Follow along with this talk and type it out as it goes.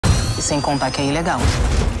E sem contar que é ilegal,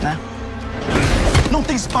 né? Não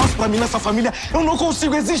tem espaço pra mim nessa família. Eu não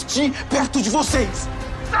consigo existir perto de vocês.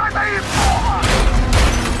 Sai daí, porra!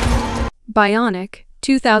 Bionic,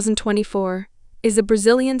 2024, is a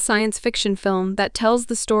Brazilian science fiction film that tells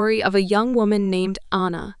the story of a young woman named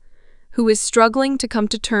Ana, who is struggling to come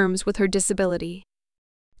to terms with her disability.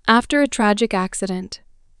 After a tragic accident,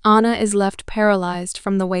 Ana is left paralyzed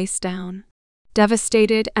from the waist down,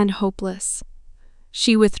 devastated and hopeless.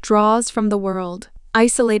 She withdraws from the world,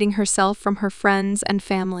 isolating herself from her friends and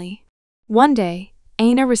family. One day,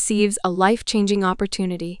 Ana receives a life-changing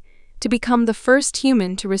opportunity to become the first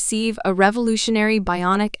human to receive a revolutionary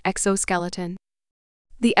bionic exoskeleton.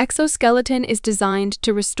 The exoskeleton is designed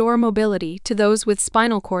to restore mobility to those with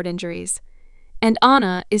spinal cord injuries, and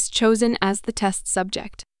Ana is chosen as the test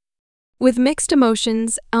subject. With mixed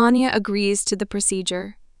emotions, Anya agrees to the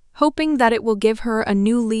procedure, hoping that it will give her a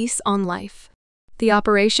new lease on life. The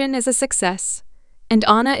operation is a success, and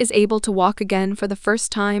Ana is able to walk again for the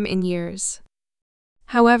first time in years.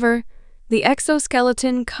 However, the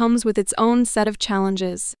exoskeleton comes with its own set of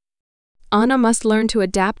challenges. Ana must learn to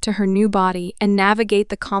adapt to her new body and navigate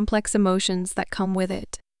the complex emotions that come with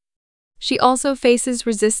it. She also faces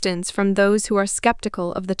resistance from those who are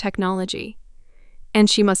skeptical of the technology, and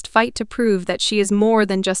she must fight to prove that she is more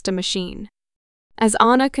than just a machine. As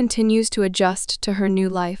Ana continues to adjust to her new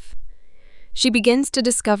life, she begins to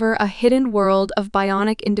discover a hidden world of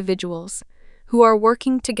bionic individuals who are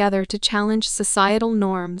working together to challenge societal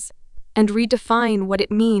norms and redefine what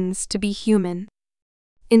it means to be human.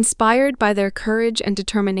 Inspired by their courage and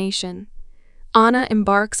determination, Ana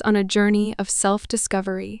embarks on a journey of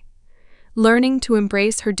self-discovery, learning to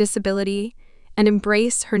embrace her disability and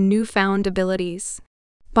embrace her newfound abilities.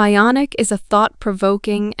 Bionic is a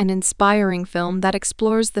thought-provoking and inspiring film that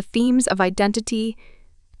explores the themes of identity,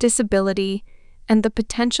 disability, and the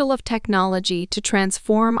potential of technology to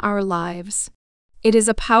transform our lives. It is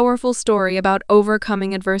a powerful story about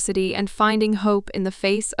overcoming adversity and finding hope in the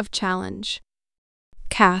face of challenge.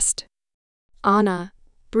 Cast: Ana,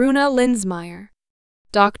 Bruna Linzmeyer,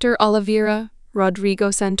 Dr. Oliveira Rodrigo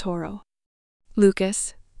Santoro,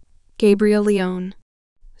 Lucas, Gabriel Leone,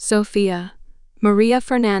 Sofia, Maria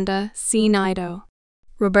Fernanda C. Nido,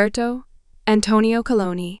 Roberto, Antonio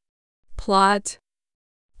Coloni. Plot: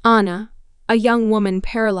 Ana, a young woman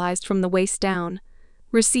paralyzed from the waist down,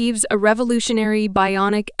 receives a revolutionary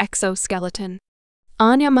bionic exoskeleton.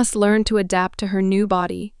 Anya must learn to adapt to her new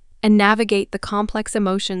body and navigate the complex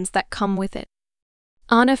emotions that come with it.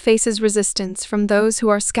 Ana faces resistance from those who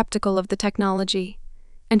are skeptical of the technology,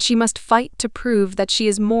 and she must fight to prove that she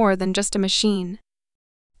is more than just a machine.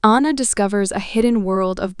 Ana discovers a hidden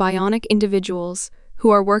world of bionic individuals who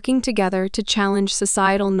are working together to challenge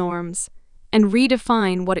societal norms and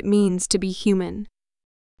redefine what it means to be human.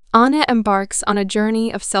 Ana embarks on a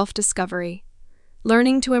journey of self-discovery,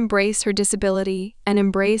 learning to embrace her disability and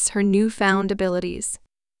embrace her newfound abilities.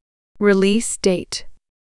 Release date: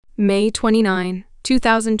 May 29,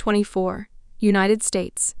 2024, United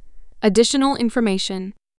States. Additional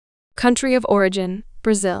information: Country of origin,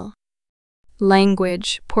 Brazil.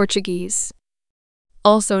 Language, Portuguese.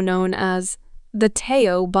 Also known as the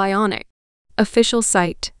Teo Bionic. Official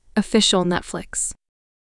site, official Netflix.